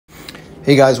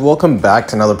Hey guys, welcome back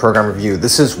to another program review.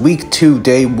 This is week 2,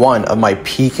 day 1 of my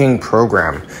peaking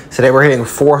program. Today we're hitting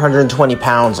 420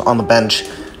 pounds on the bench.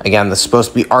 Again, this is supposed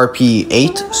to be RP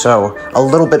 8, so a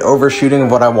little bit overshooting of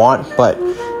what I want, but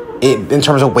in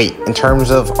terms of weight, in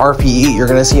terms of RP, you're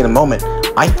going to see in a moment,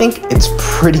 I think it's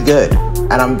pretty good,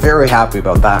 and I'm very happy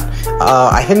about that.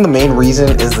 I think the main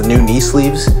reason is the new knee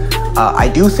sleeves. I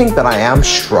do think that I am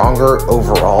stronger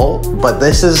overall, but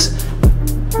this is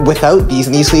without these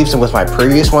knee sleeves and with my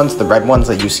previous ones, the red ones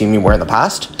that you've seen me wear in the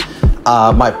past.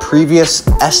 My previous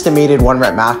estimated 1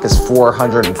 rep max is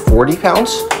 440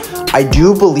 pounds. I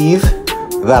do believe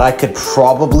that I could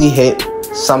probably hit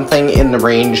something in the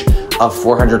range of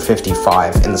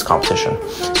 455 in this competition.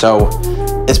 So,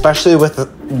 especially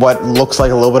with what looks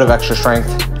like a little bit of extra strength,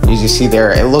 as you see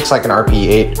there, it looks like an RP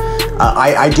 8.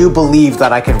 I do believe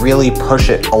that I could really push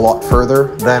it a lot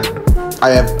further than I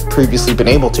have previously been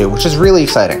able to, which is really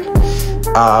exciting.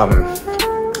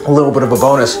 A little bit of a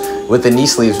bonus with the knee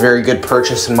sleeves, very good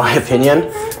purchase in my opinion.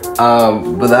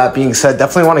 With that being said,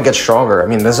 definitely want to get stronger. I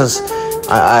mean, this is,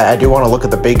 I do want to look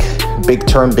at the big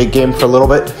term, big game for a little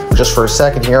bit, just for a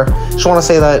second here. Just want to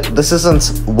say that this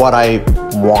isn't what I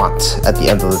want at the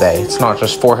end of the day. It's not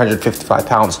just 455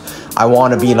 pounds. I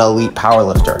want to be an elite power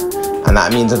lifter. And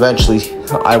that means eventually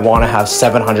I want to have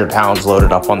 700 pounds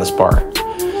loaded up on this bar.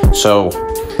 So,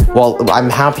 while I'm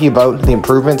happy about the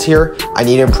improvements here, I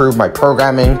need to improve my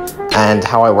programming and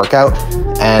how I work out,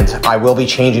 and I will be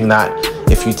changing that.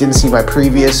 If you didn't see one of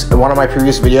my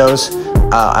previous videos,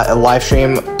 a live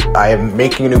stream, I am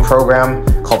making a new program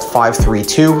called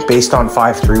 532 based on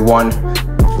 531,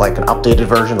 like an updated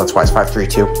version. That's why it's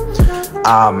 532.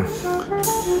 I'm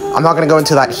not going to go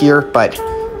into that here, but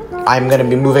I'm going to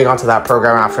be moving on to that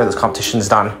program after this competition is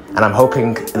done, and I'm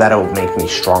hoping that it will make me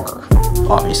stronger,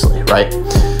 obviously, right?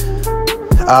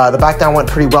 The back down went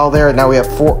pretty well there. Now we have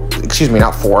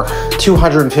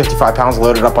 255 pounds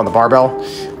loaded up on the barbell.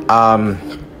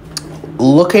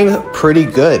 Looking pretty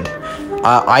good.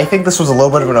 I think this was a little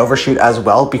bit of an overshoot as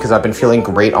well because I've been feeling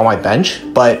great on my bench,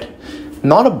 but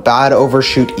not a bad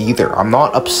overshoot either. I'm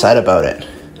not upset about it.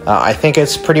 I think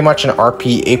it's pretty much an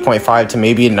RP 8.5 to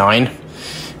maybe a 9.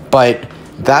 But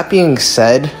that being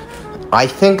said, I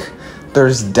think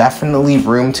there's definitely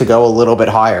room to go a little bit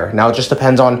higher. Now, it just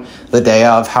depends on the day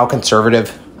of how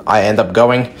conservative I end up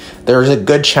going. There's a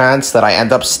good chance that I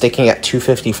end up sticking at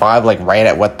 255, like right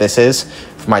at what this is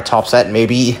for my top set.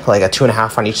 Maybe like a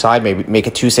 2.5 on each side, maybe make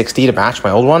it 260 to match my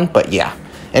old one. But yeah.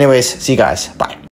 Anyways, see you guys. Bye.